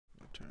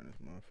turn this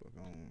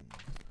motherfucker on.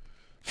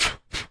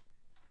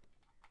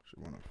 Should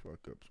wanna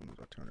fuck up as soon as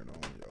I turn it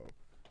on, y'all.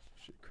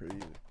 Shit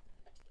crazy.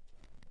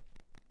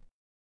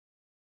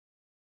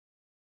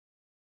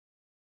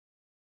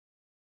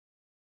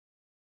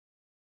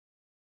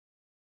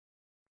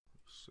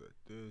 Set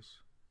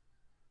this.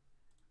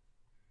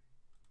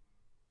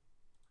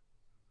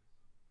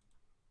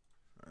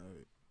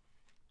 Alright.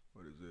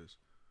 What is this?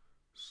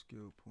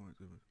 Skill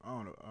points. I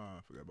don't know.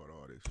 I forgot about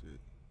all this shit.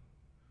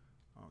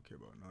 I don't care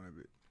about none of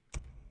it.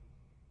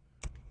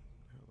 The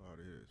hell out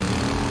of here.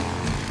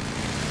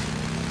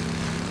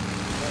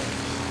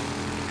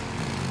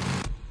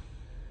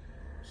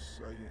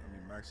 Second, let me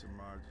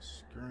maximize the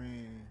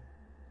screen.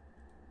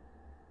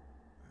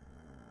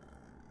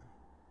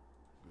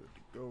 Good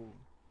to go.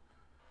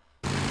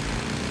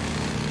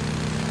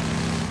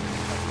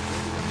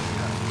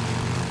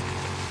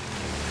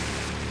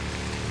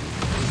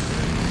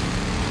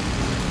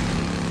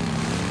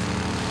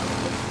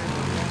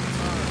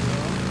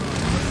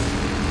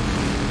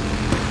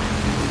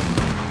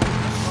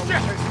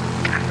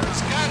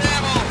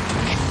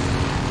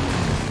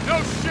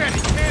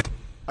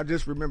 I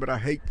just remembered I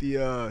hate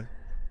the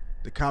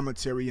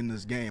commentary in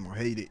this game. I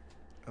hate it.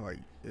 Like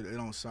it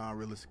don't sound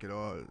realistic at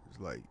all.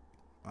 It's like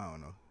I don't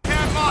know.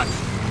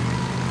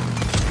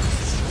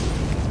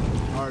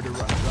 Hard to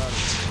ride.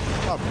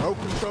 Oh, broke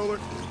controller.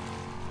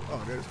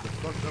 Oh, there's the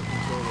fucked up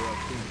controller I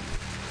think.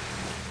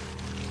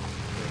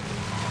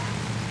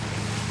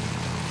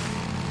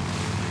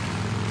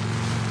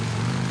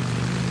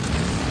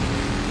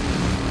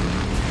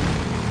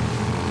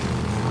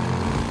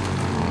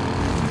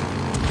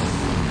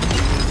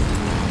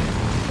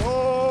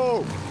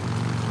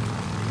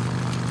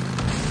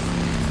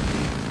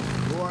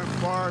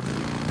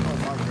 Oh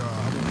my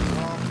god, I'm in the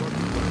wrong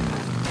fucking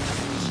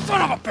place.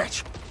 Son of a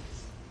bitch!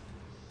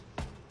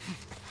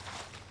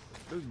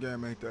 This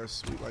game ain't that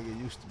sweet like it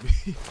used to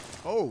be.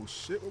 Oh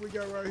shit, what we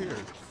got right here?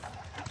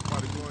 I'm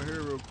about to go in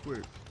here real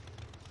quick.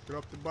 Get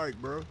off the bike,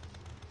 bro. You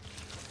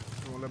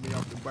won't let me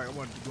off the bike. I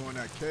wanted to go in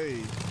that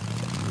cave.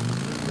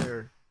 In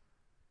there.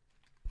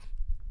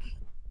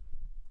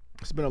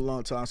 It's been a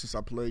long time since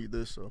I played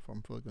this, so if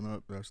I'm fucking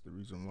up, that's the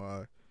reason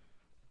why.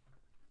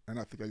 And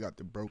I think I got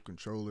the broke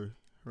controller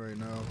right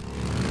now. Gotta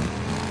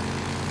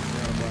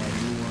buy a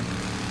new one.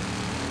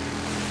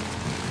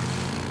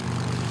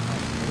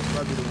 This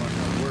might be the one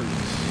that works.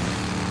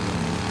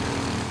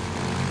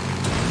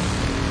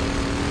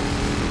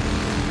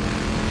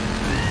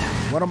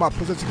 One of my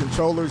PlayStation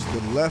controllers, the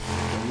left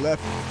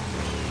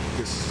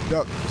gets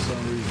stuck for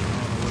some reason. I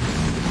don't know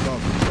what it's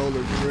called,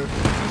 controller drift.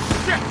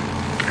 Shit!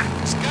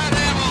 It's got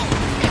ammo!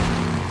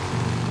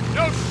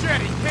 No shit,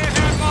 he can't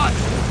have much!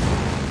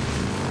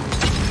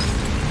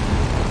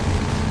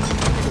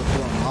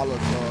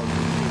 Molotov.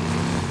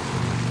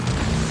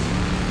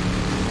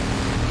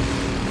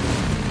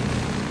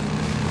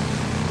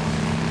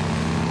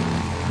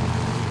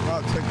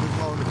 I'll take this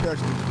long to catch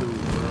this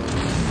dude, bro.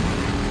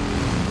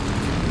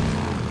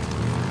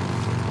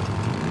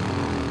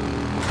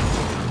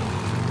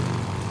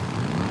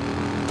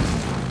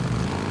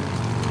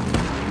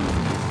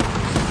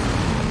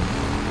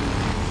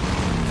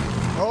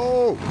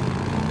 Oh!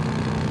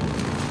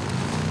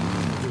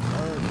 Just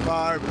earned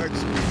 5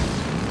 XP.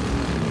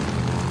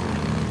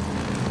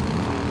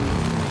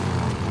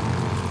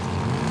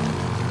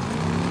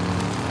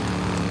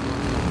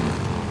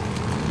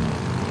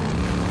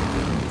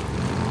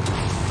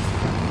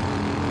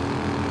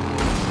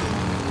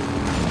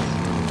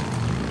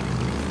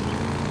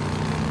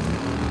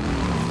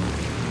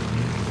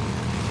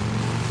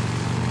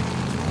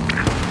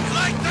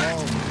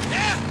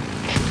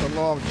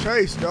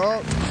 Chase,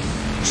 dog.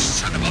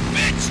 Son of a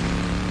bitch!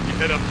 You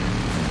hit him.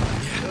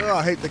 Yeah. Oh,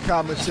 I hate the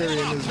commentary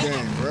in this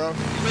game, bro.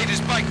 He laid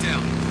his bike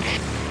down.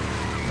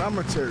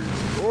 Commentary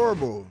is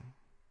horrible.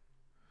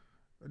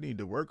 I need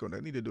to work on that.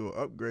 I need to do an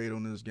upgrade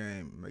on this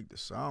game. Make the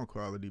sound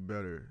quality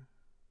better.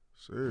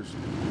 Seriously.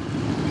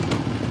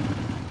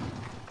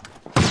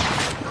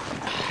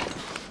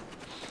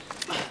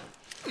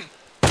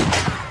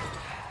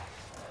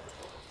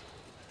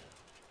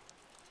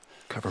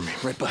 Cover me,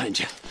 right behind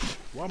you.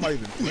 Why am I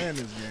even playing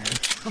this game?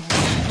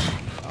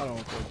 I don't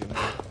fucking know.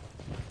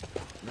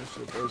 When that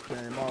shit first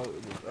came out,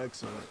 it was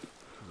excellent. It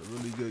was a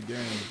really good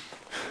game.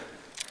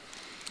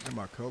 And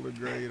my color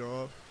grade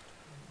off.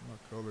 My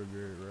color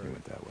grade right. You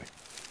went that way.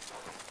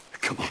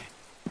 Come on.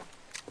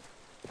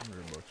 I'm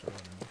worried about y'all,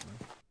 man.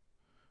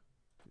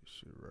 This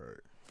shit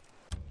right.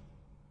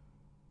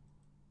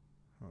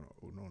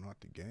 Oh no, not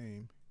the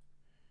game.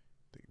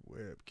 The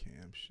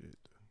webcam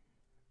shit.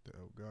 The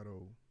Elgato.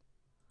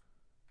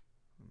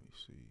 Let me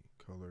see.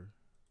 Color.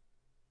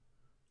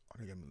 I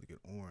think I'm looking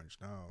orange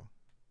now.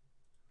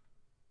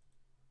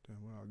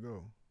 Damn, where I go?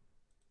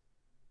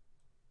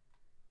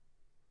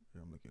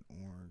 Yeah, I'm looking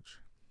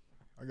orange.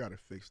 I gotta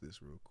fix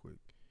this real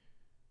quick.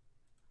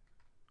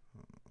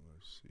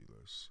 Let's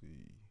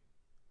see.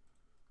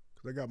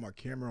 Cause I got my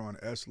camera on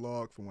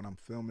S-Log for when I'm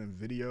filming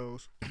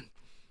videos.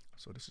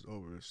 So this is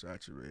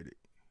oversaturated.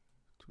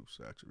 Too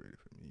saturated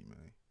for me,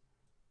 man.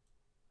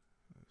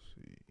 Let's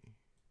see.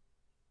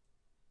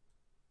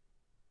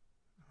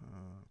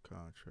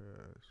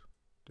 contrast.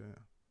 Damn.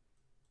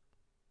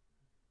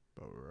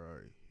 About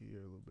right here,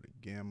 a little bit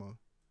of gamma.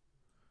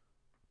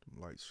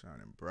 Them lights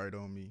shining bright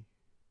on me.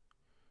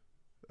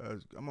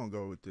 I'm gonna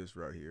go with this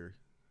right here.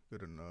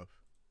 Good enough.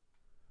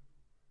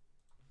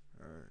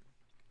 Alright.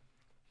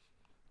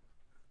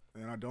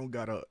 And I don't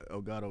got a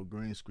Elgato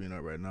green screen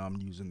up right now.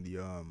 I'm using the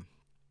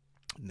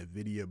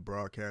NVIDIA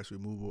broadcast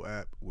removal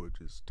app, which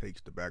just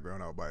takes the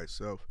background out by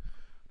itself.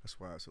 That's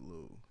why it's a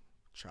little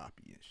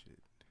choppy and shit.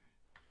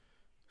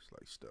 It's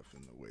like stuff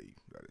in the way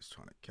that it's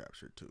trying to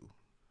capture too.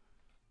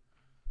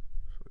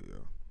 So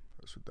yeah,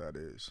 that's what that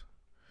is.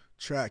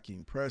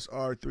 Tracking. Press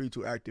R3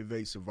 to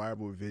activate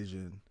survival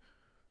vision,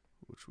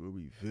 which will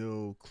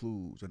reveal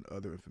clues and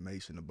other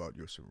information about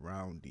your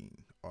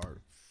surrounding.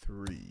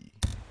 R3.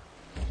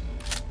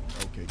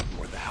 Okay, cool.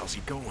 Where the hell's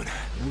he going?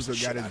 Boozer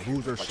got his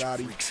boozer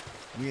shotty.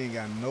 We ain't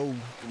got no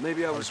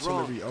maybe I was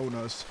wrong on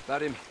us.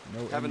 about him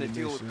No having to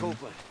deal with ammunition.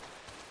 Copeland.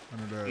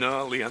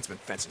 No, Leon's been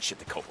fencing shit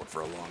to Copeland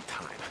for a long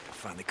time. I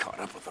finally caught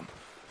up with him.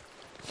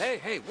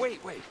 Hey, wait.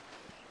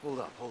 Hold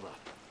up.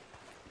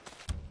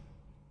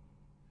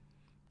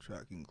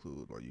 Tracking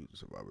includes while using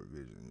survivor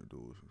vision. Your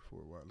dual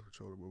for wireless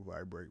controller will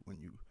vibrate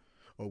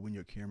when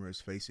your camera is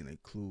facing a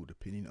clue.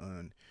 Depending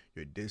on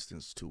your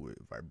distance to it,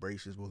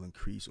 vibrations will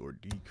increase or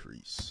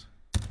decrease.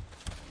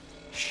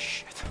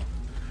 Shit.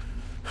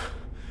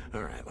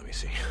 All right, let me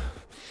see.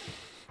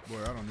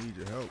 Boy, I don't need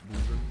your help,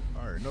 Boozer.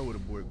 I already know where the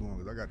boy going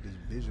because I got this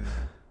vision.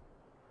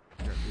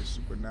 I got this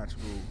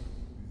supernatural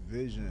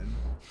vision.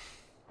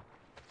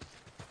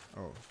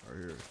 Oh, right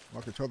here.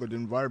 My controller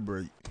didn't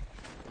vibrate.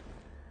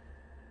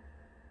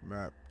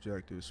 Map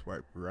objectives,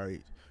 swipe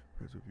right.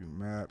 Press review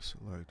maps,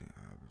 select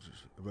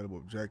available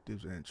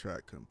objectives, and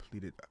track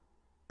completed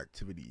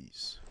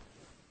activities.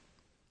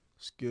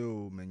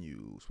 Skill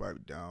menu,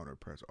 swipe down or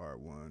press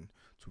R1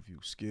 to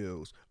view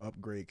skills.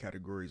 Upgrade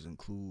categories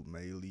include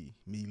melee,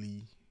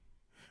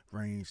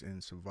 range,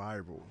 and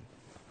survival.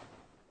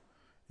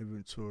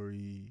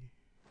 Inventory,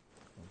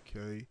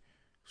 okay.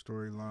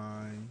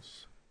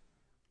 Storylines,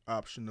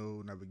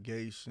 optional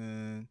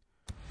navigation,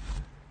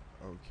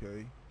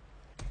 okay.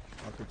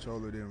 My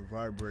controller didn't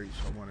vibrate,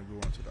 so I want to go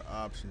into the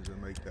options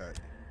and make that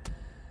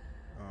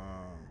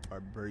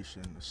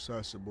vibration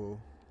accessible.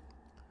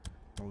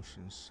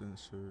 Motion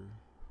sensor,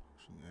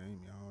 motion aim,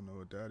 I don't know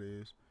what that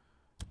is.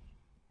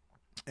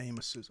 Aim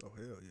assist, oh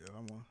hell yeah, I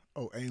want.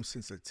 Oh, aim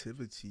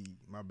sensitivity,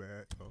 my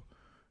bad. Oh,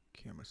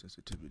 camera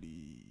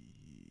sensitivity.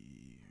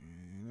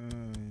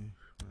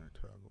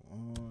 Toggle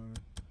on.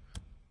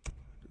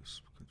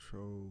 This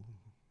control.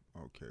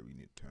 Okay, we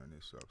need to turn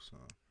this up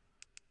some.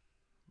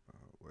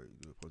 Wait,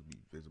 it's supposed to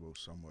be visible,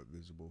 somewhat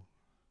visible.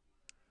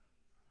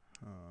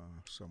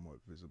 Somewhat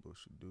visible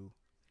should do.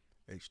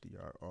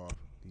 HDR off.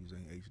 These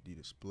ain't HD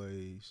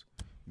displays.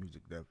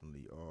 Music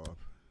definitely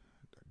off.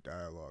 The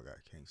dialogue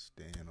I can't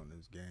stand on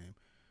this game.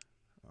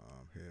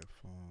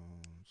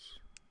 Headphones.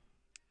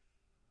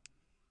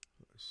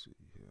 Let's see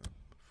here.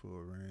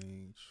 Full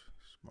range.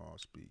 Small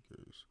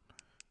speakers.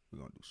 We're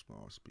gonna do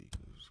small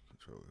speakers.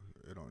 Controller.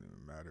 It don't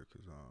even matter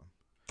because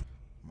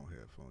I'm on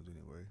headphones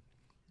anyway.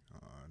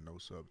 No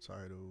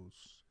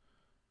subtitles.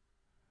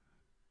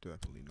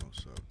 Definitely no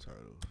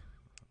subtitles.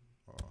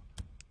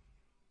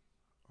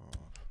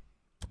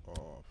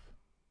 Off.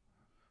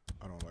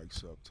 I don't like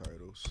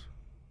subtitles.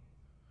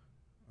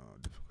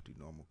 Difficulty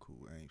normal,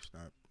 cool, aim,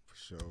 snap for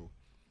show.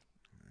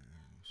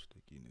 And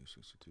stickiness,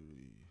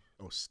 sensitivity.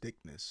 Oh,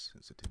 stickness,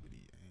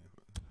 sensitivity, aim.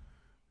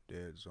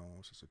 Dead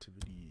zone,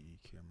 sensitivity,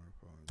 camera,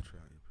 phone,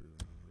 track,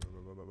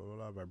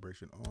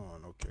 vibration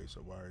on. Okay,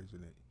 so why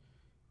isn't it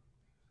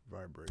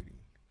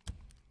vibrating?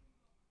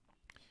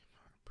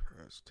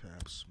 Press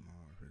tab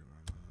small.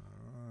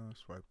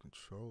 Swipe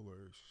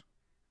controllers.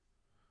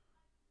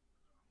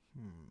 I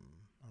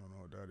don't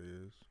know what that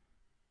is.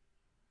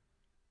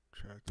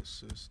 Track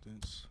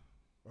assistance.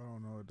 I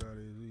don't know what that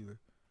is either.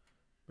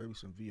 Maybe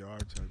some VR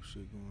type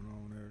shit going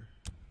on there.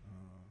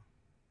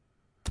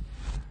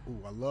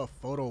 Ooh, I love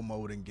photo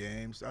mode in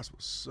games. That's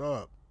what's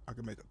up. I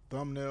can make a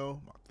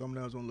thumbnail. My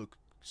thumbnail's gonna look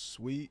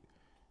sweet.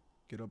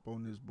 Get up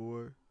on this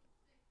board.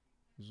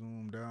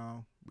 Zoom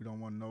down. We don't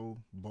want no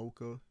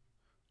bokeh.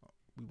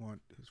 We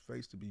want his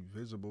face to be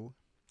visible.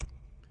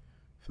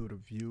 Field of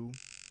view.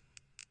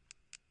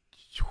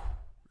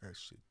 That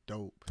shit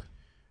dope.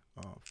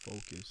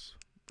 Focus.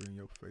 Bring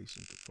your face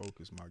into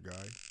focus, my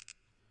guy.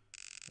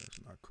 That's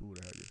not cool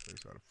to have your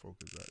face out of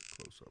focus that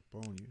close up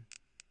on you.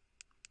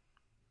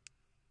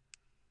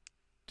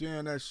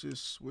 Damn, that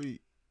shit's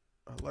sweet.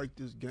 I like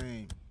this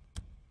game.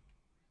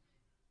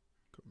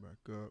 Come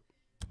back up.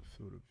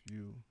 Field of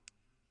view.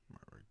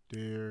 Right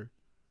there.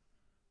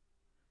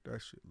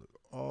 That shit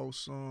look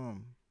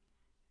awesome.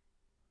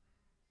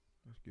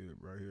 Let's get it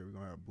right here. We're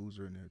gonna have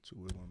Boozer in there too.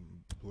 We're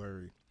gonna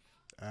blurry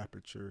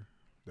aperture.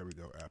 There we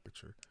go,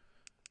 aperture.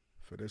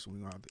 For this one,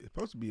 we're gonna have to, it's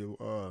supposed to be a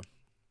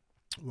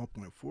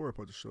 1.4,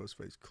 supposed to show his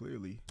face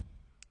clearly.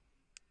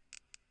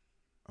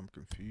 I'm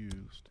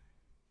confused.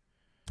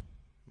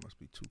 Must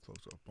be too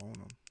close up on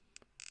him.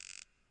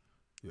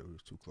 Yeah, we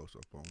was too close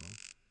up on him.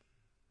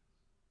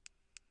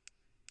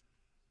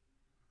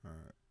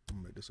 Alright, I'm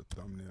gonna make this a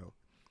thumbnail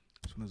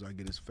as soon as I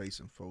get his face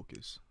in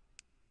focus.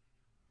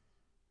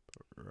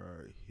 But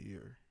right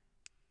here.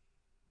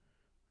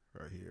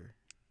 Right here.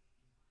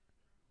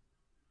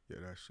 Yeah,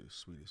 that shit's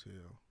sweet as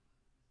hell.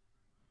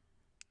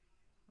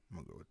 I'm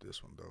gonna go with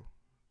this one though.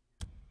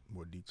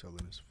 More detail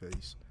in his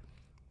face.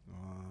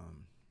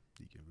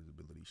 Decay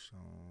visibility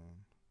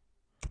shown.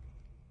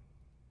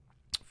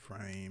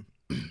 Frame.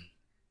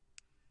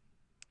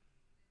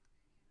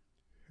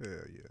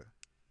 Hell yeah.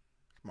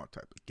 It's my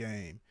type of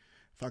game.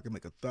 If I could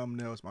make a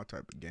thumbnail, it's my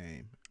type of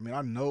game. I mean,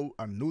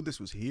 I knew this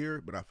was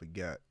here, but I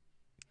forgot.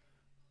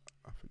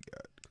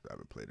 Because I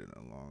haven't played it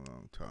in a long,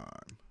 long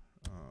time.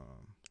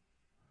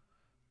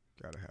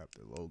 Gotta have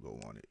the logo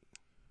on it.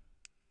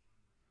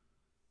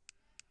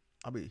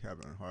 I'll be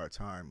having a hard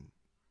time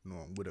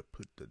knowing where to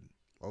put the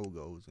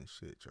logos and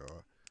shit,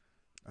 y'all.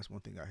 That's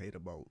one thing I hate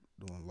about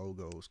doing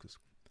logos, because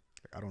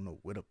I don't know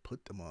where to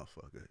put the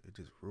motherfucker. It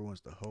just ruins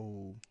the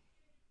whole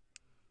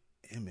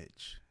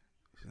image.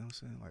 You know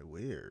what I'm saying? Like,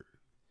 where?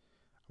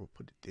 I would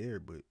put it there,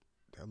 but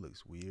that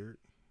looks weird.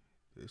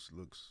 This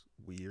looks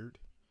weird.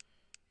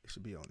 It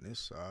should be on this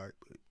side,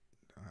 but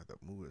I have to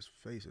move his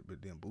face,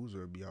 but then Boozer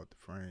will be out the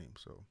frame,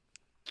 so.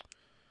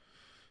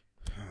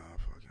 Oh,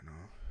 fucking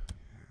know.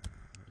 Yeah,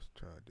 let's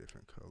try a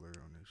different color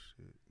on this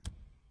shit.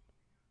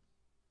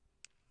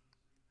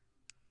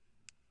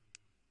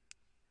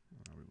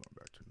 We're going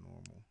back to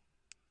normal.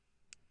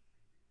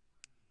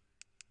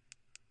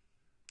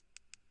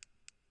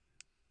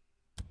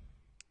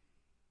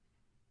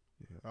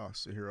 Yeah, I'll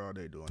sit here all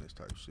day doing this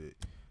type of shit.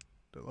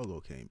 The logo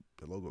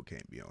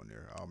can't be on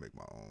there. I'll make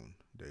my own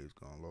Days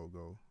Gone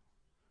logo,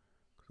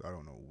 cause I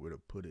don't know where to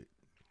put it.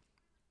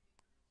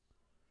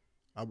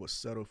 I would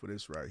settle for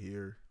this right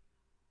here.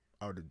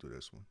 I'll just do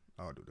this one.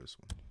 I'll do this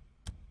one.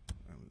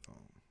 And we go.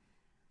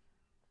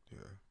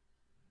 Yeah.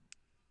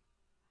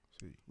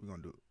 See, we're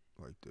gonna do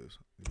it like this.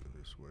 Leave it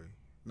this way.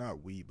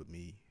 Not we, but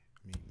me.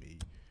 Me.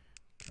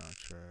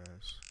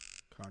 Contrast.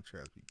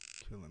 Contrast be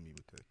killing me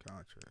with that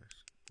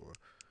contrast. Or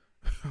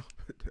I'll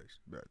put that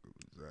shit back. What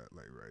was that?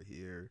 Like right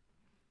here.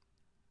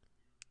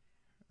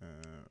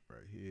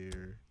 Right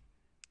here.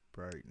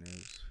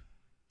 Brightness.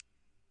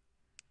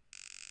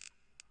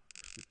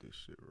 Let's get this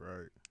shit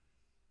right.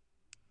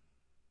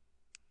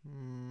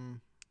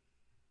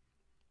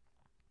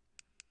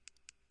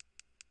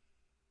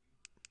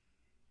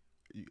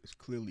 It's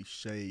clearly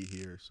shade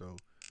here, so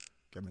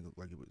gotta make it look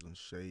like it was in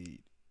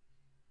shade.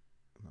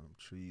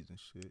 Trees and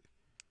shit.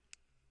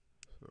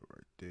 So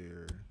right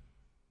there.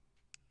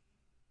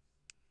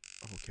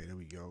 Okay, there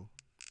we go.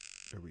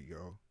 There we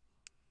go.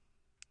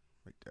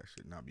 Make that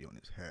shit not be on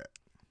his hat.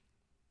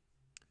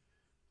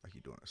 Like he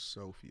doing a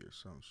selfie or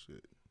some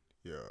shit.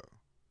 Yeah.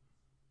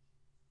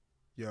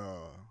 Yeah.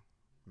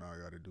 Now I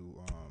gotta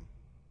do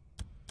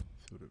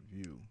through the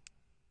view.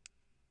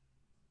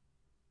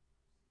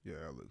 Yeah,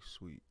 that looks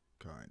sweet,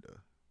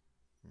 kinda.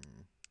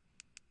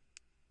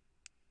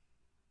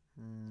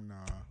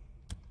 Nah.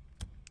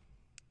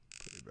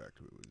 Put it back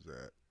to where it was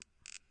at.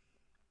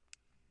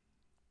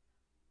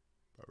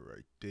 About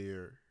right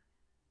there.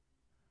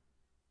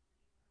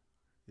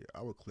 Yeah,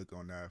 I would click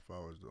on that if I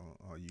was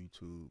on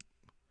YouTube.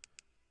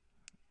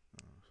 You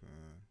know what I'm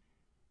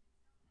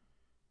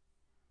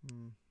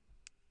saying?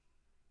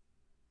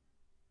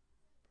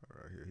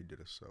 Right here, he did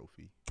a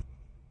selfie.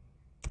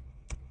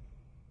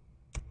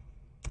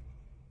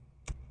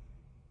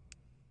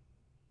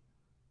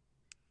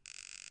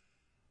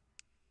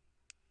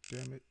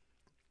 Damn it.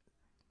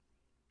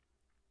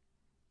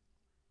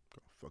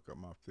 Gonna fuck up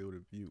my field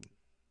of view.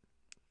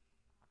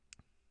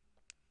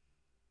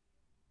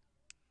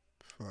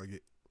 Fuck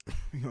it.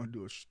 We gonna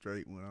do a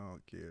straight one, I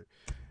don't care.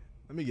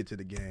 Let me get to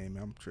the game.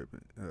 I'm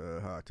tripping.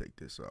 How I take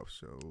this off,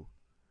 so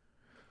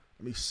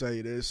let me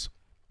say this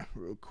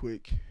real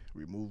quick.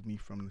 Remove me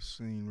from the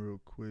scene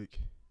real quick.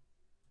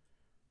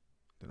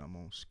 Then I'm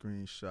gonna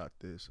screenshot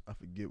this. I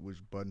forget which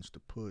buttons to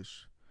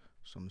push,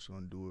 so I'm just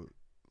gonna do it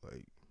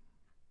like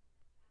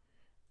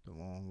the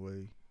long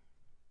way.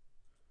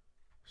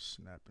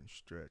 Snap and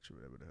stretch, or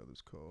whatever the hell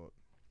it's called.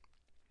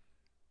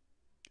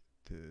 Get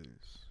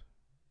this.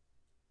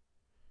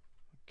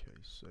 Okay,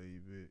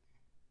 save it.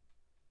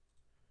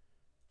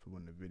 For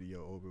when the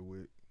video over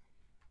with,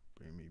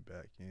 bring me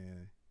back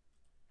in.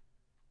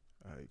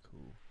 Alright,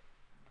 cool.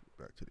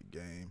 Back to the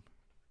game.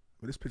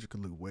 But this picture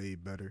could look way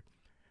better.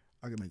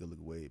 I can make it look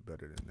way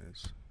better than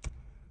this.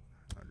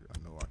 I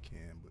know I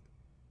can, but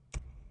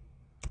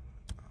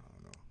I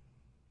don't know.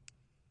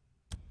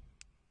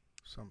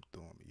 Something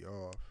throwing me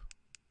off.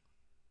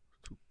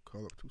 It's too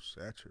color, too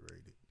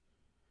saturated.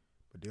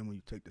 But then when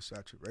you take the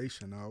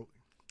saturation out,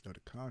 or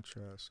the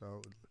contrast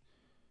out,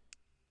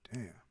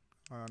 damn.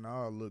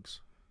 Now it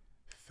looks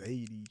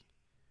fadey.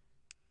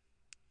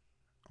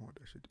 I want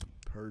that shit to be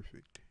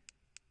perfect.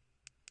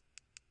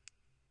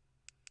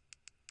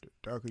 The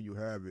darker you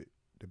have it,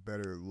 the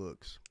better it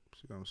looks.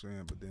 See what I'm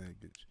saying? But then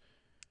it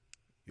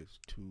gets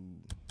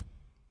too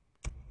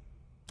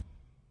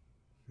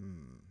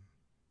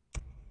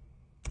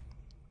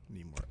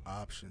need more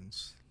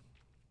options.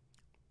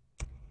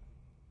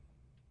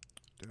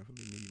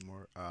 Definitely need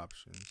more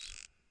options.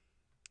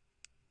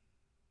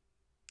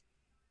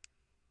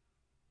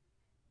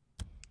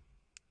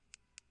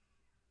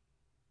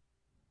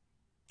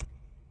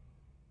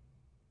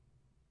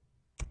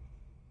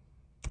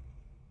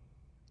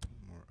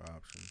 More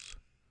options.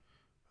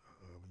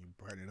 When you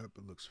brighten it up,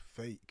 it looks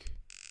fake.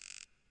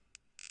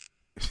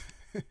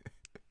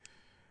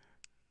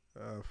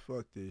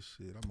 Fuck this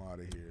shit. I'm out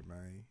of here,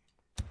 man.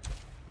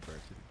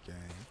 Back to the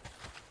game.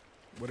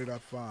 What did I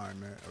find,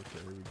 man? Okay,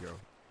 here we go.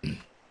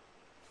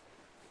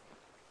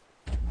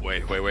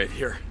 Wait.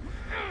 Here.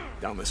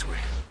 Down this way.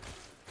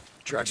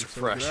 Tracks are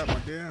fresh. That my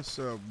damn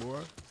self,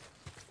 boy.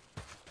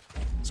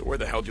 So where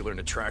the hell did you learn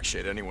to track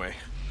shit anyway?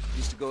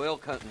 Used to go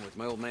elk hunting with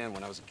my old man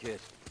when I was a kid.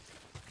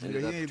 Nigga,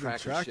 he ain't even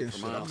tracking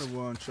shit. I'm the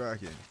one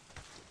tracking.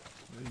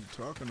 What are you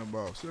talking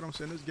about? See what I'm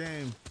saying? This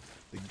game,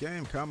 the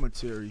game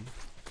commentary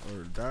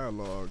or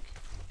dialogue,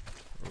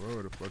 or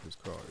whatever the fuck it's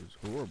called, is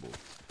horrible.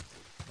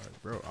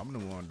 Like, bro, I'm the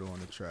one doing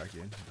the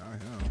tracking, not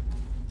him.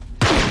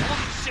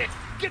 Oh, shit!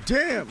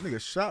 Damn, nigga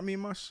shot me in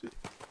my shit.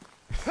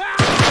 Fuck,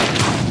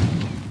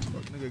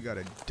 nigga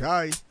gotta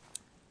die.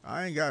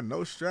 I ain't got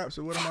no straps,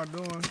 so what am I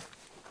doing?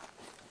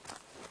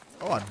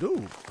 Oh, I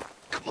do.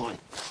 Come on.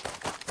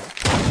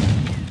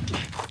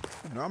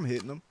 You know I'm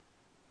hitting him.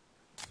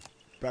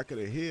 Back of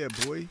the head,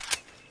 boy.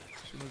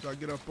 As soon as I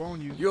get up on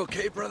you. You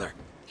okay, brother?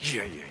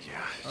 Yeah.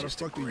 How the Just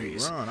fuck do you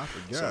run? I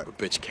forgot. Son of a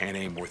bitch can't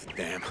aim worth a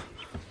damn.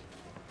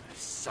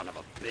 Son of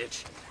a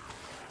bitch.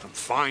 I'm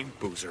fine,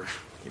 Boozer.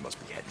 You must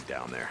be heading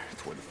down there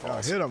toward the I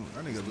falls. hit him.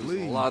 That nigga Losing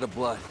bleeding. a lot of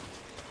blood.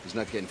 He's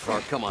not getting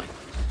far. Come on.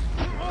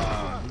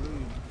 Oh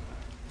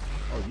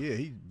yeah,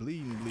 he's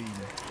bleeding.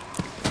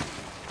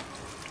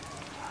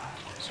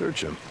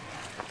 Search him.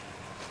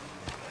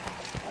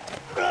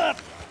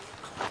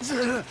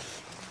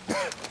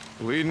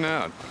 Bleeding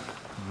out.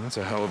 That's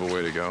a hell of a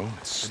way to go.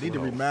 I need to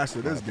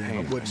remaster this game.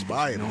 I wouldn't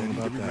buy it. I need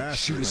to remaster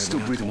She it. was still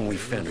breathing when we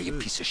found her, you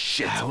piece of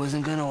shit. I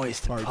wasn't gonna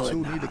waste Part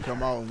 2 need to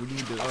come out, and we need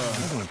to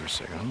Hold on for a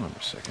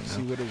second.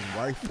 see what his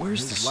wife,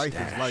 Where's his the life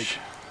is like stash,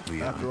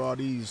 Leon? after all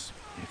these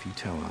If you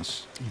tell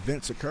us,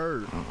 events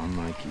occurred.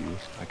 unlike you,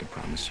 I can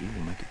promise you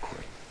we'll make it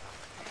quick.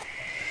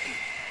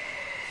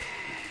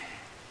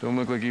 Don't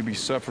look like you'd be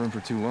suffering for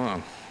too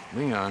long.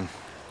 Leon,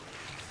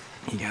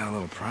 you got a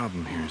little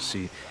problem here.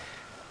 See,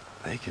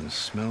 they can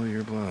smell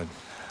your blood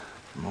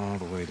from all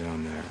the way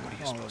down there. What are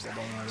you supposed to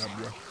do?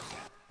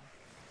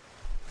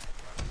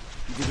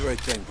 You did the right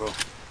thing, bro.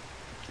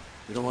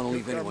 We don't want to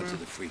leave anyone to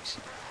the freaks.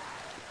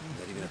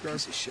 Not even a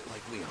piece of shit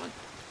like Leon.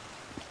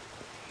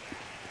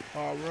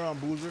 All run,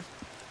 Boozer.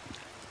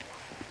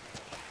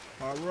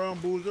 All run,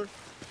 Boozer.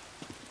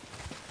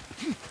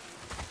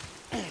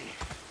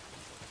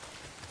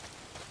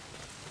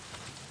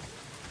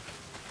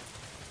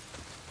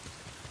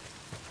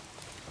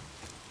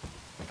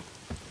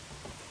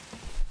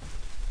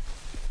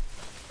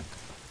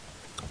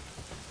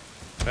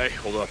 Hey,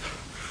 hold up.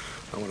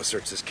 I want to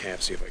search this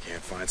camp, see if I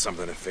can't find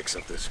something to fix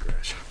up this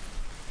scratch.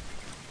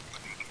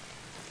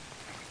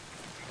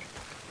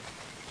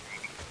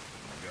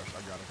 I guess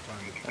I gotta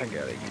find it. I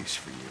got a use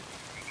for you.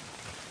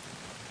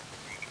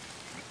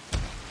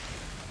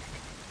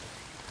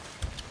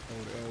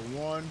 Hold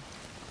L1.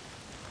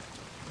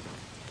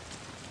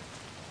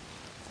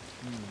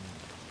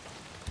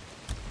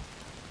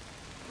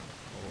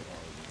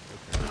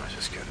 I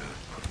just gotta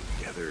put them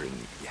together and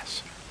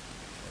yes.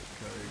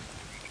 Okay.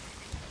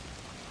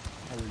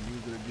 How we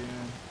use it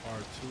again?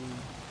 R2.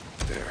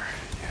 There.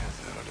 Yeah,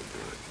 that ought to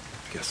do it.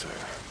 Guess I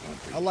won't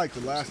be. I like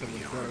the last losing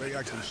one the better. arm They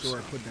actually anytime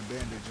started soon. putting the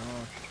bandage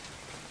on.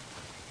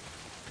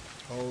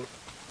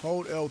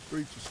 Hold L3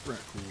 to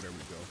sprint. Cool, there we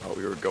go. Oh,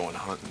 we were going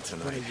hunting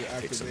tonight. is it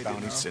Take some activated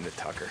bounties now? into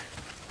Tucker.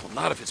 Well,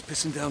 not if it's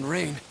pissing down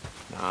rain.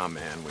 Nah,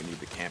 man, we need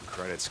the camp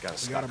credits. Gotta We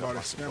stock got up about on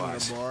a stamina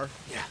supplies.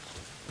 bar. Yeah.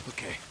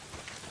 Okay.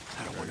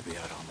 I don't want to be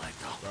out all night,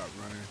 though. Stop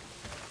running.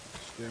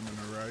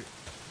 Stamina right.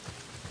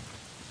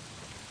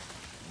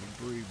 You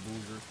breathe,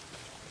 Boozer.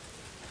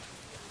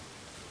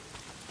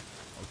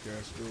 Okay,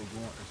 it's still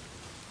going.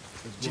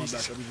 It's going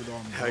Jesus. back up even though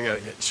I'm I gotta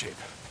guarding. get in shape.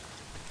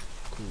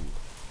 Cool.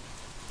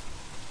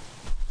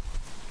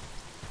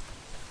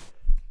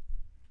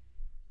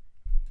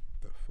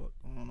 The fuck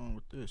going on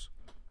with this?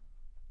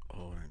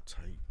 Oh, it ain't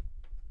tight.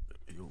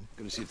 There you go.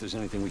 Gonna see if there's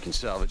anything we can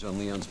salvage on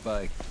Leon's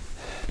bike.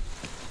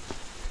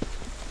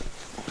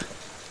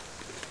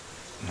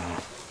 No.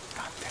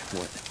 God damn.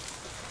 What?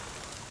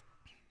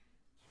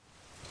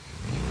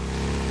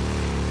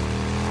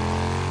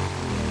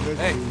 This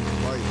Hey,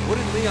 dude's white. what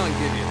did Leon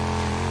give you?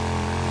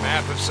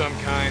 Map of some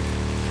kind.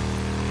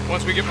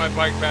 Once we get my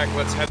bike back,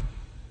 let's head.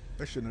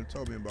 They shouldn't have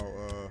told me about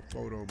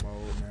photo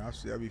mode, man. I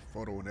see every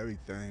photo and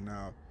everything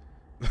now.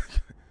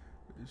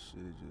 This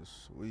shit is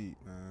just sweet,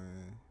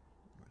 man.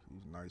 Like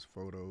these nice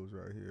photos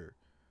right here.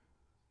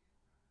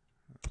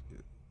 Let's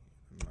get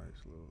a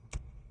nice little.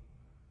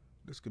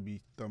 This could be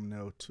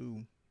thumbnail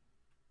 2.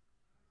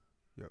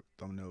 Yep,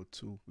 thumbnail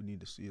 2. We need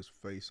to see his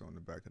face on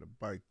the back of the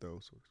bike though,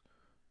 so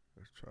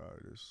let's try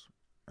this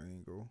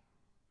angle.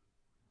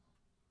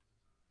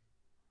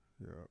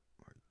 Yep,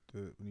 like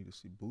We need to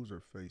see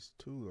Boozer face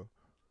too,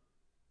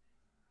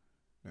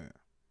 though. Yeah.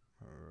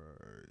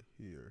 Alright,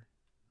 here.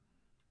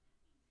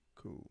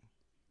 Cool.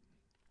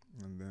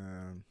 And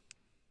then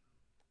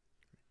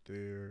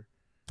there.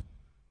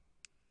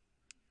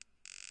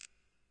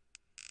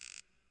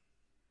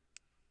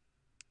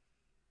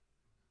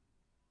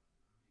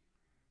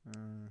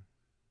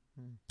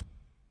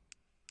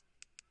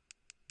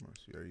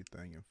 Let's see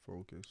everything in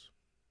focus.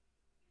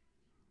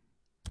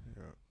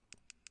 Yeah.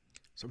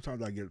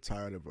 Sometimes I get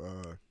tired of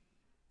the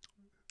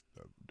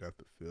depth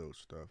of field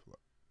stuff. Like,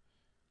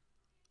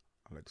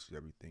 I like to see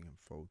everything in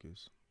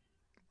focus.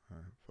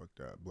 Fuck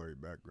that blurry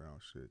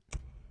background shit.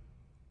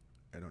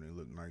 It don't even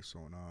look nice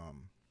on a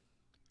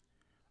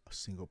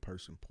single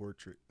person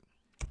portrait,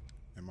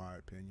 in my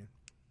opinion.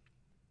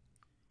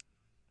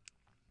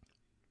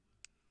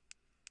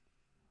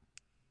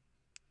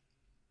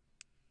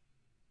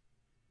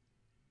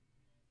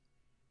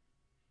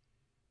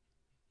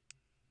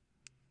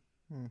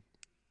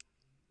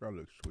 That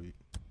looks sweet.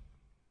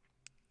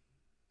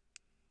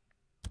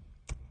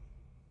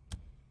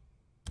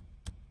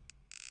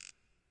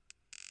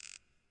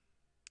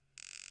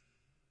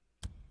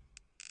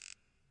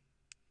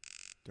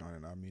 Darn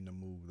it, I mean to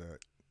move that.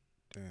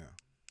 Damn.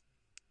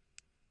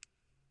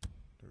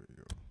 There we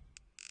go.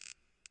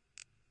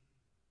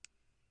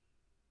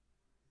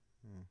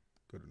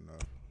 Good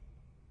enough.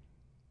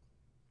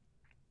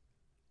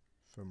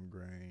 Film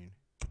grain.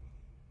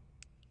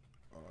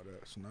 Oh,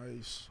 that's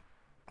nice.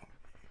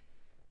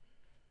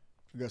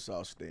 I guess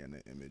I'll stay in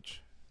the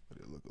image, but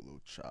it look a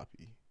little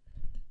choppy.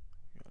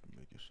 Gotta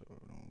make it so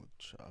it don't look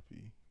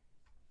choppy.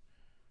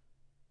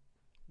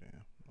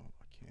 Damn, no,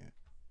 I can't.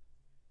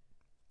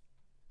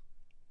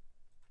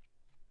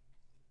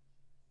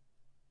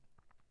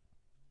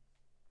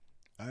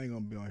 I ain't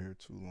gonna be on here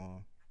too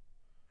long.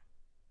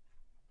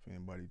 If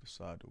anybody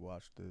decide to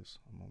watch this,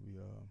 I'm gonna be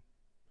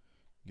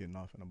getting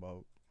off in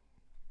about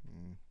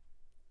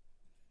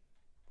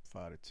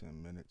 5 to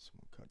 10 minutes. I'm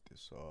gonna cut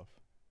this off.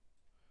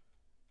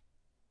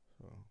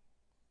 So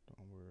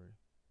don't worry.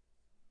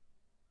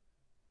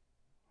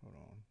 Hold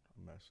on, I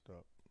messed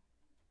up.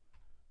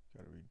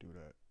 Gotta redo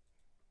that.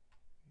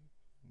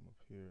 I'm up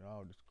here.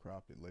 I'll just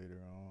crop it later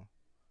on.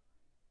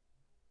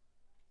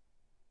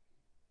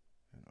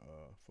 And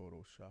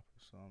Photoshop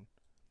or something.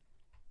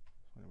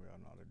 Anyway, I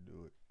know how to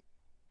do it.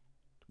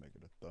 To make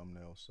it a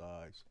thumbnail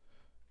size.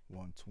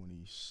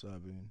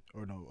 127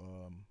 or no,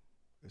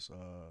 it's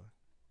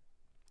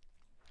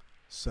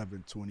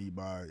 720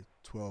 by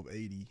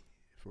 1280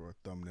 for a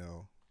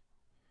thumbnail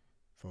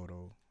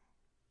photo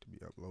to be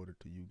uploaded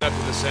to YouTube.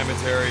 After the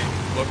cemetery,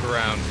 look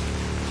around.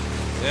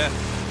 Yeah.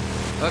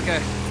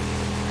 Okay.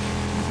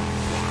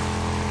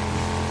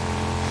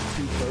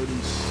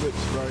 2:36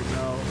 right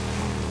now.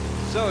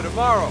 So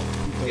tomorrow,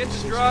 get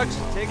the drugs,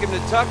 take him to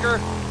Tucker,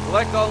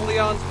 collect all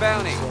Leon's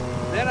bounty.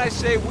 Then I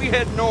say we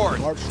head north.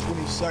 March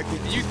 22nd.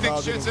 Do you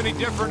think shit's any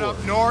different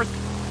up north?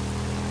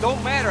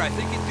 Don't matter. I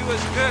think it'd do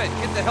us good.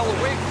 Get the hell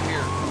away from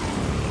here.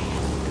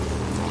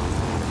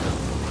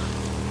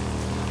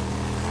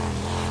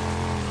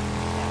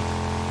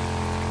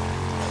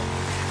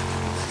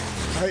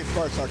 I hate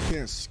parts I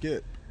can't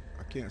skip.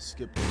 I can't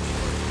skip this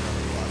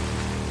part.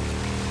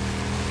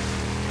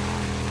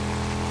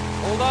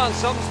 Hold on,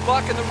 something's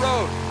blocking the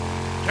road.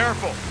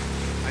 Careful.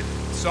 I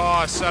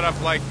saw a setup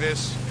like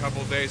this a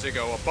couple days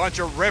ago. A bunch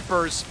of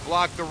rippers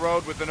blocked the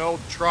road with an old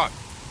truck.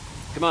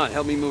 Come on,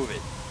 help me move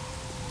it.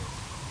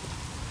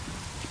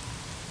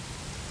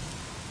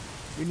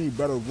 We need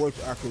better voice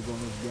actors on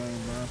this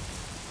game, man.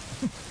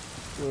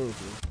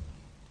 Seriously.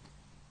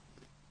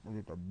 We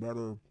get a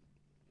better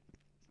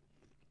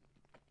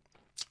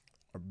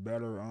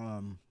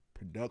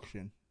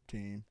production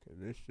team, because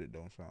this shit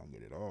don't sound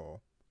good at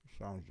all. It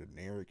sounds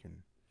generic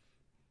and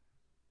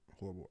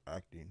horrible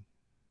acting.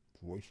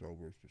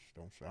 Voiceovers just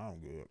don't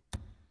sound good.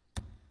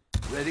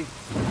 Ready?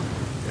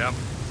 Yep.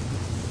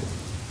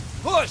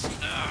 Push!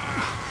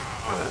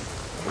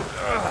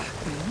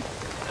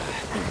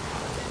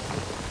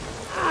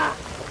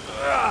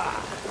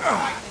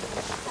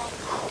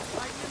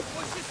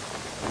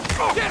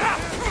 Get up!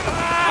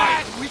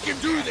 Right, we can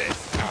do this!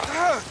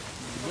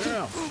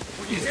 Damn.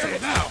 What do you say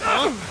now,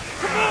 huh?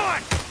 Come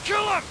on!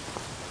 Kill him!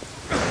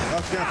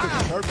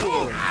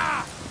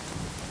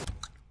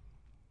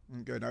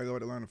 Okay, now you know how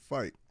to learn to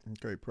fight.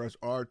 Okay, press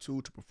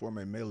R2 to perform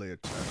a melee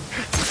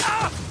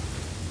attack.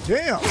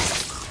 Damn!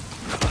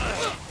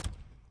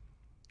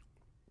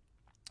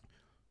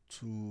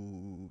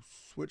 To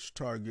switch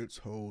targets,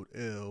 hold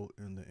L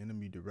in the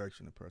enemy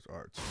direction and press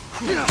R2.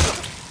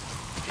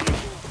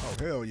 Oh,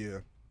 hell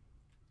yeah.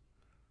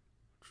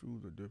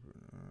 Choose a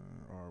different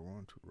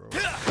R1 to roll.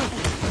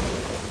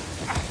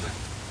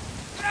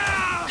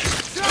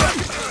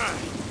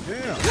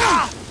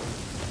 Damn!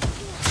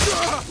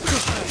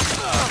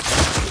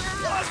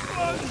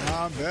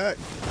 I'm back.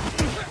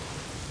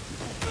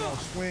 Oh,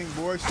 swing,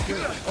 boy.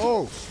 Swing.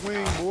 Oh,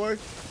 swing, boy.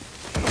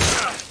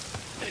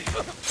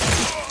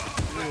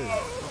 Yeah,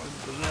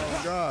 the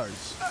wrong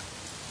guys.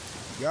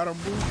 Gotta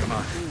move. Come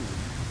on.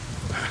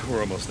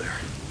 We're almost there.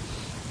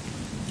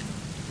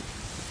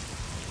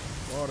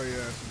 All they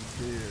asses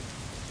dead.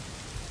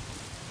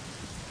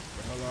 Get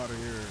the hell out of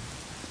here.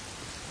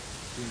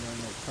 See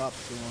no cops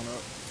showing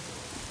up.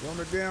 Get on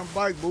the damn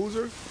bike,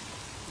 Boozer.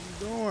 What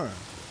you doing?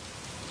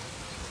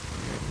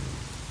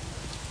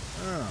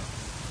 Yeah.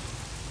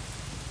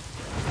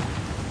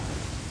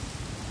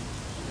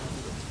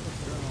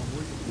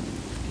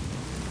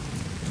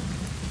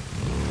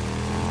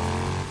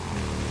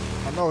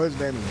 I know his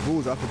name is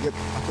Boozer. I forget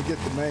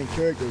the main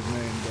character's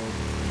name though.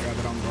 The guy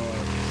that I'm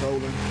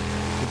trolling.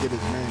 I forget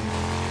his name.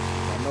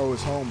 I know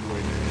his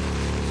homeboy name.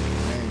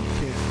 His name you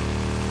can't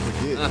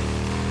forget.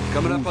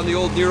 Coming up on the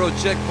old Nero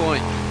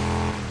checkpoint.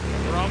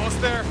 We're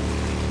almost there.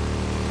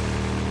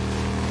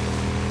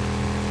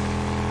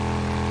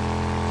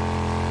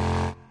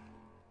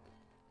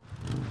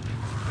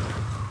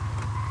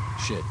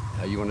 Shit,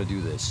 how you want to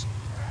do this?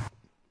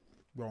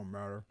 Don't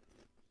matter.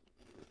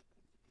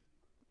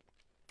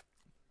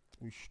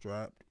 We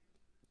strapped.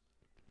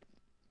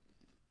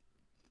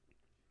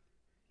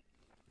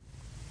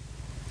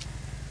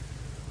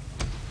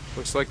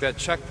 Looks like that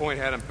checkpoint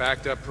had him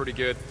backed up pretty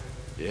good.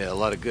 Yeah, a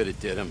lot of good it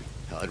did him.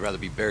 Hell, I'd rather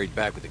be buried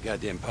back with the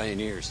goddamn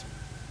pioneers.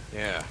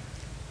 Yeah.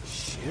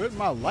 Shit. Where's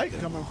my light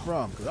coming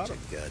from? Cause I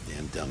don't.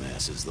 Goddamn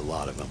dumbasses, the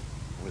lot of them.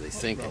 What are they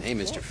thinking? Hey,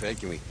 Mr. Fed,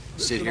 can we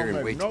This sit shit here don't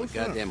and make wait till no the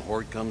goddamn sense.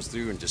 horde comes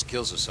through and just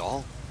kills us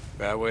all?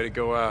 Bad way to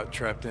go out,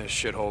 trapped in a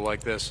shithole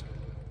like this.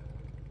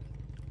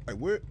 Like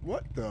where?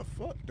 What the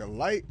fuck? The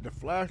light, the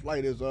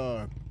flashlight is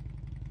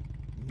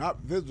not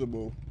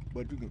visible,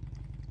 but you can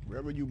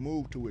wherever you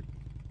move to it.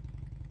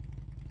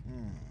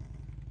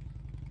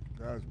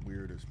 That's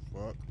weird as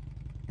fuck.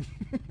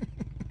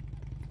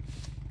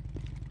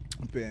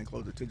 I'm paying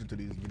close attention to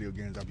these video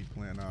games I be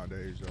playing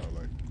nowadays, y'all.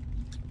 Like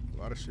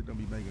a lot of shit don't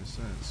be making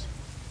sense.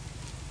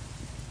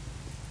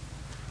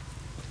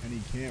 And he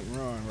can't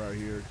run right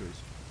here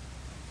because.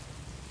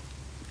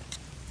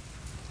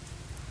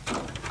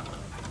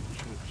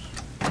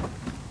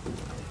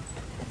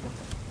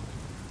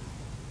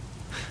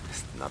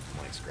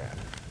 Nothing like scrap.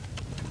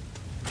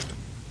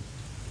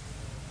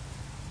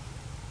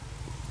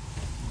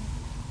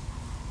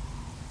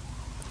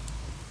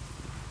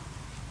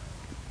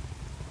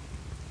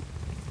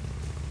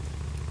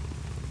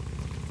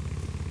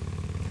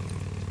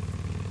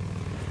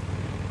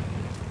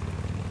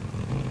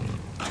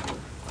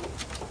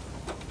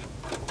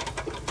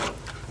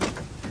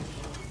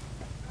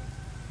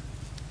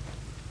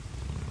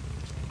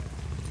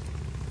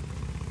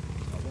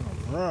 I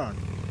wanna run.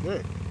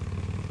 Quick.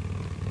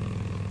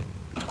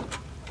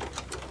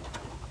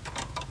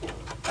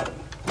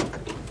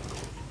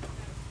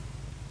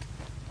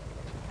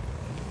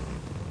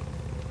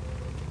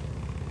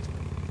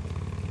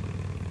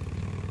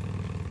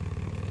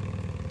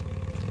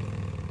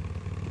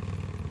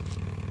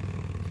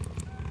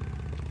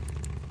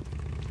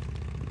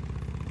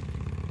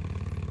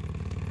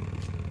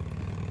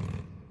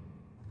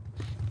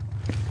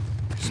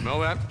 Smell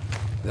that?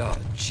 Oh,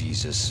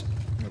 Jesus.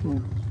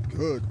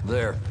 Good.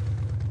 There.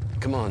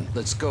 Come on,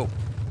 let's go.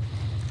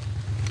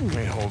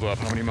 Hey, hold up.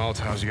 How many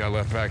Molotovs you got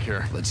left back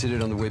here? Let's hit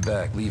it on the way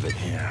back. Leave it.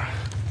 Yeah.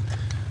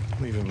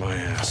 Leave it my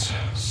ass.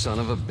 Son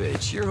of a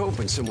bitch. You're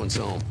hoping someone's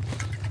home.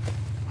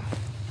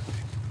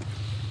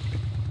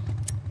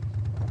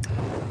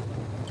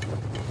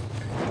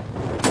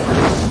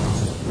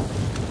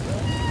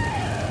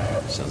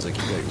 Sounds like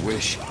you got your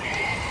wish.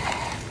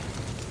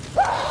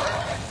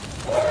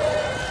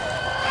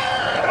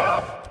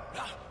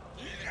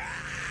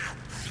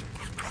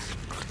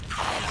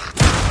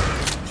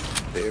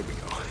 There we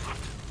go.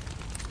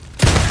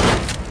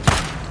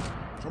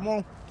 Come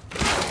on.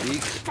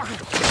 Deke.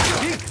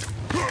 Deke!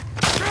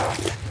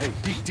 Hey,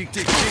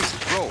 Deke.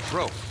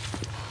 Bro.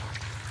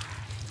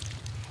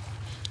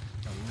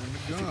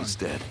 He's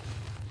dead.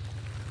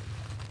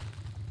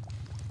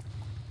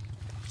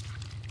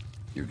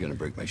 You're gonna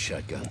break my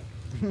shotgun.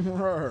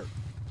 Right.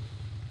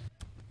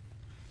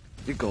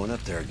 You're going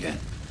up there again.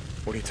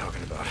 What are you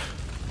talking about?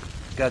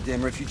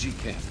 Goddamn refugee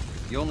camp.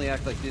 You only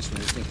act like this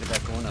when you're thinking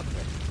about going up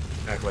there.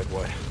 Act like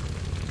what?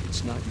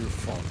 It's not your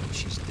fault that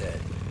she's dead.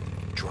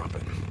 Drop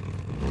it.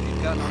 If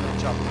you'd gotten on that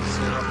job with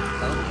Sarah,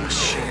 I don't think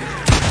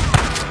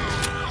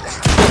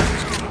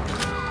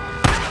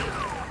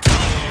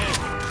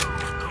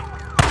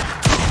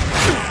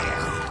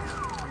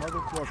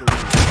Motherfucker.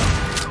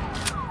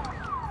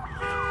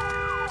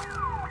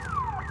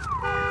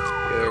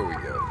 There we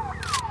go.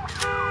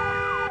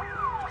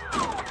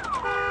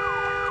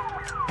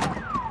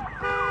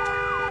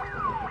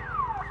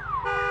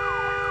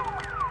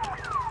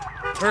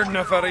 Heard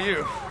enough out of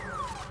you.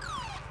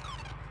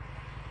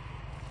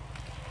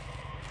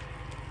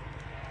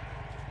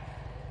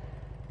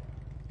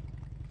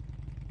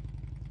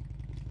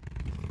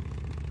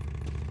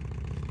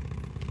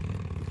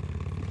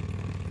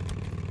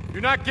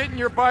 You're not getting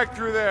your bike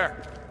through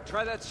there.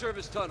 Try that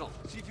service tunnel.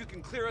 See if you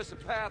can clear us a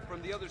path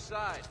from the other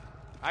side.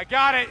 I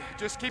got it.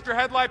 Just keep your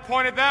headlight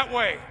pointed that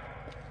way.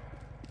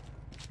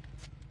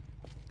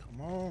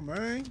 Come on,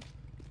 man.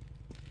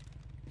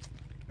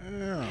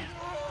 Damn.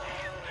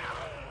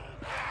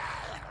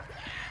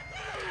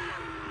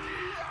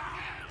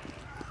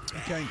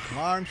 can't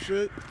climb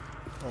shit.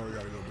 Oh, we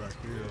gotta go back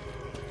here.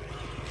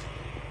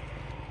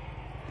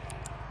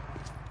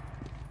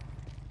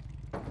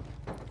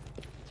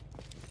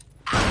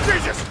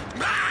 Jesus!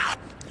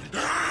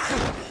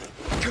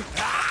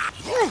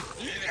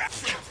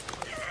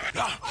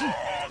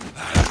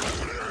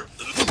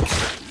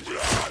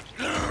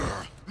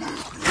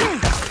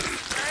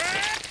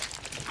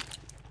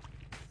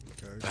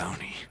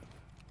 Bounty.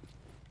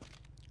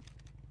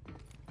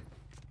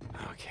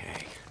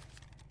 Okay.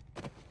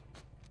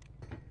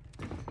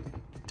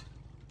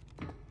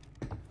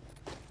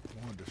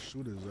 I wanted to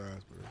shoot his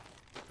ass, but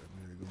that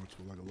made it go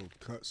into like a little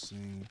cut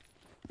scene.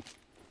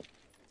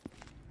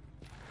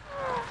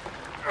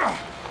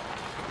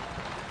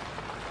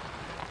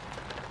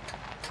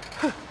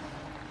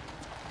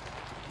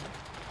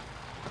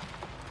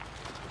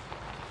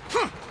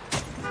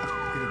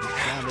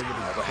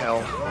 What the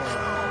hell?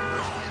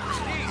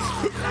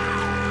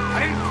 I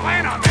didn't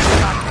plan on this,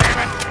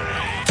 goddammit!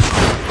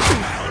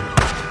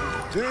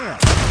 Damn!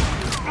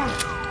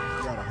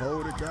 You gotta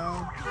hold it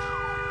down.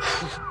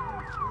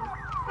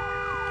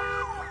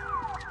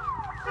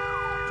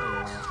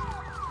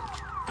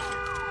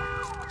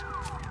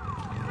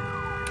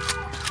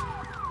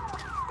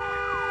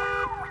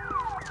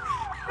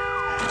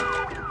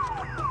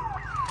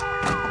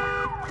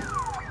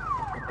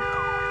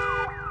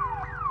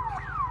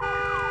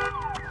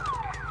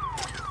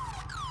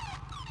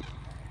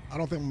 I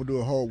don't think I'm gonna do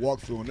a whole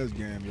walkthrough in this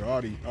game. You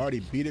already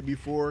beat it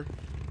before,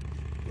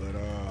 but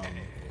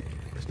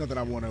it's nothing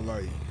I want to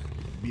like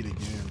beat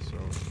again. So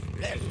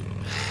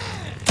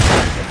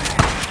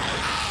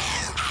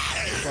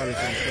probably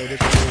gonna throw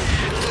this away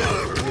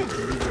and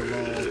leave it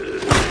alone.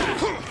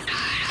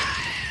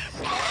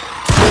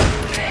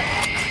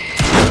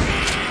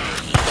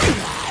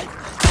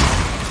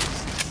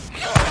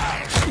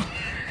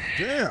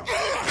 Damn!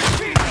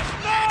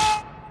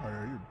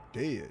 Alright, you're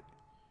dead.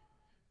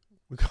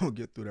 We're gonna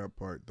get through that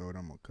part though, and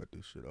I'm gonna cut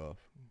this shit off.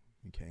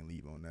 We can't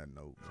leave on that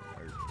note.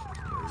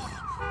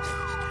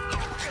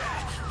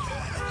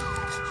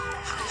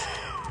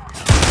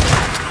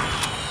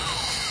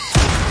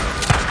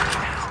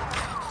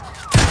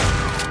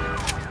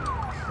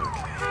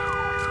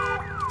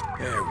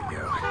 There we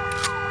go.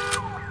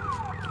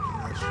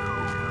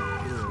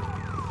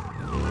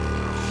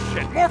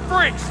 Shit, more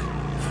freaks!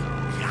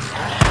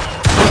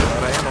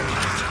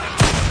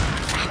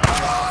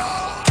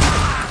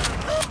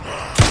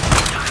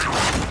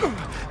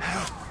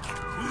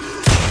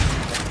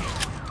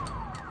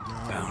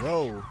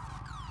 Roll.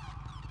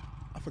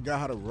 I forgot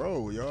how to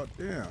roll, y'all.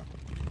 Damn.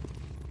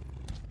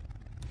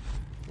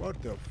 What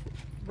the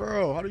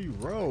bro, how do you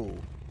roll?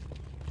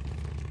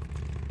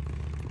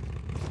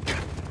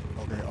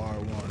 Okay,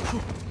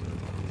 R1.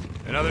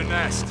 Another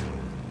nest.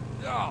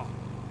 Oh.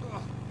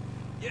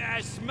 Yeah,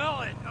 I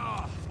smell it.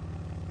 Oh.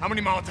 How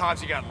many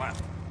Molotovs you got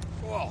left?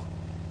 Whoa.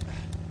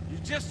 You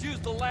just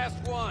used the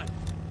last one.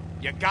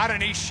 You got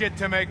any shit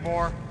to make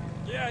more?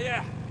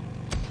 Yeah.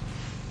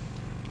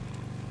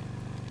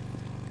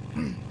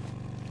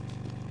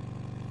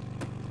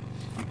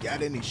 You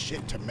got any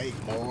shit to make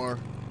more?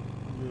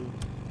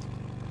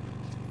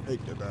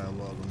 Hate the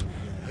dialogue in this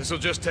game. This'll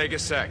just take a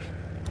sec.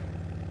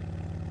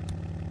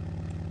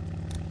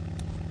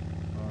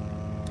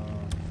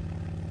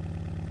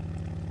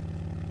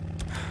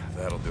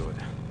 That'll do it.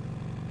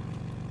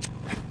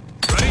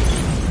 Ready?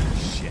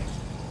 Shit.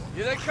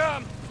 Here they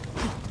come.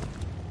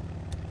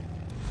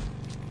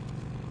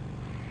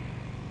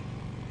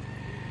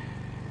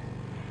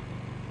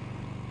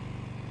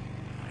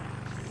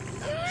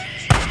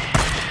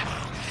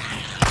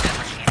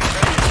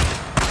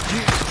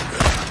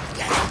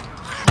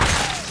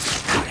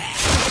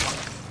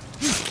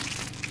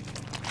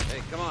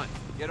 Hey, come on.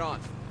 Get on.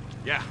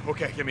 Yeah,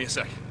 okay, give me a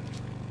sec.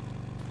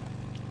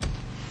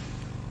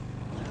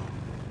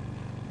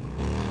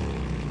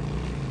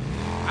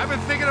 I've been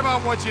thinking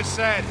about what you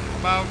said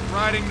about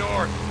riding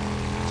north.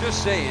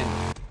 Just saying.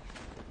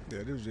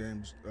 Yeah, this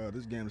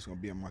game is gonna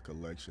be in my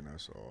collection.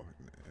 That's all.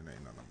 It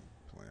ain't nothing I'm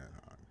playing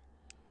on.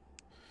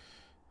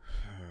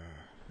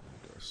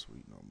 Ain't that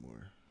sweet no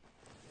more,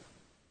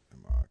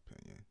 in my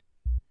opinion.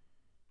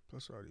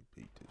 Plus, I already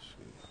beat this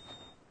shit.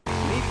 We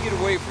need to get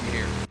away from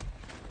here.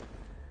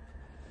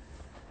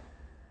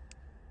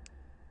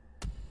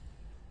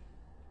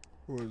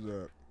 Who is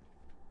that?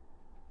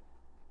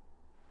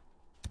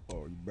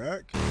 Oh, you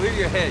back? Clear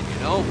your head, you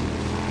know? In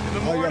the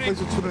Oh, yeah, morning,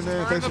 thanks for tuning in.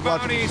 start Thanks the for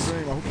watching the bounties,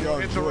 stream. I hope y'all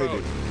hit the enjoyed road.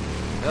 it.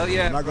 Hell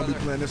yeah, I'm not gonna be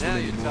brother. playing this now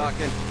one you're anymore.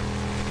 talking.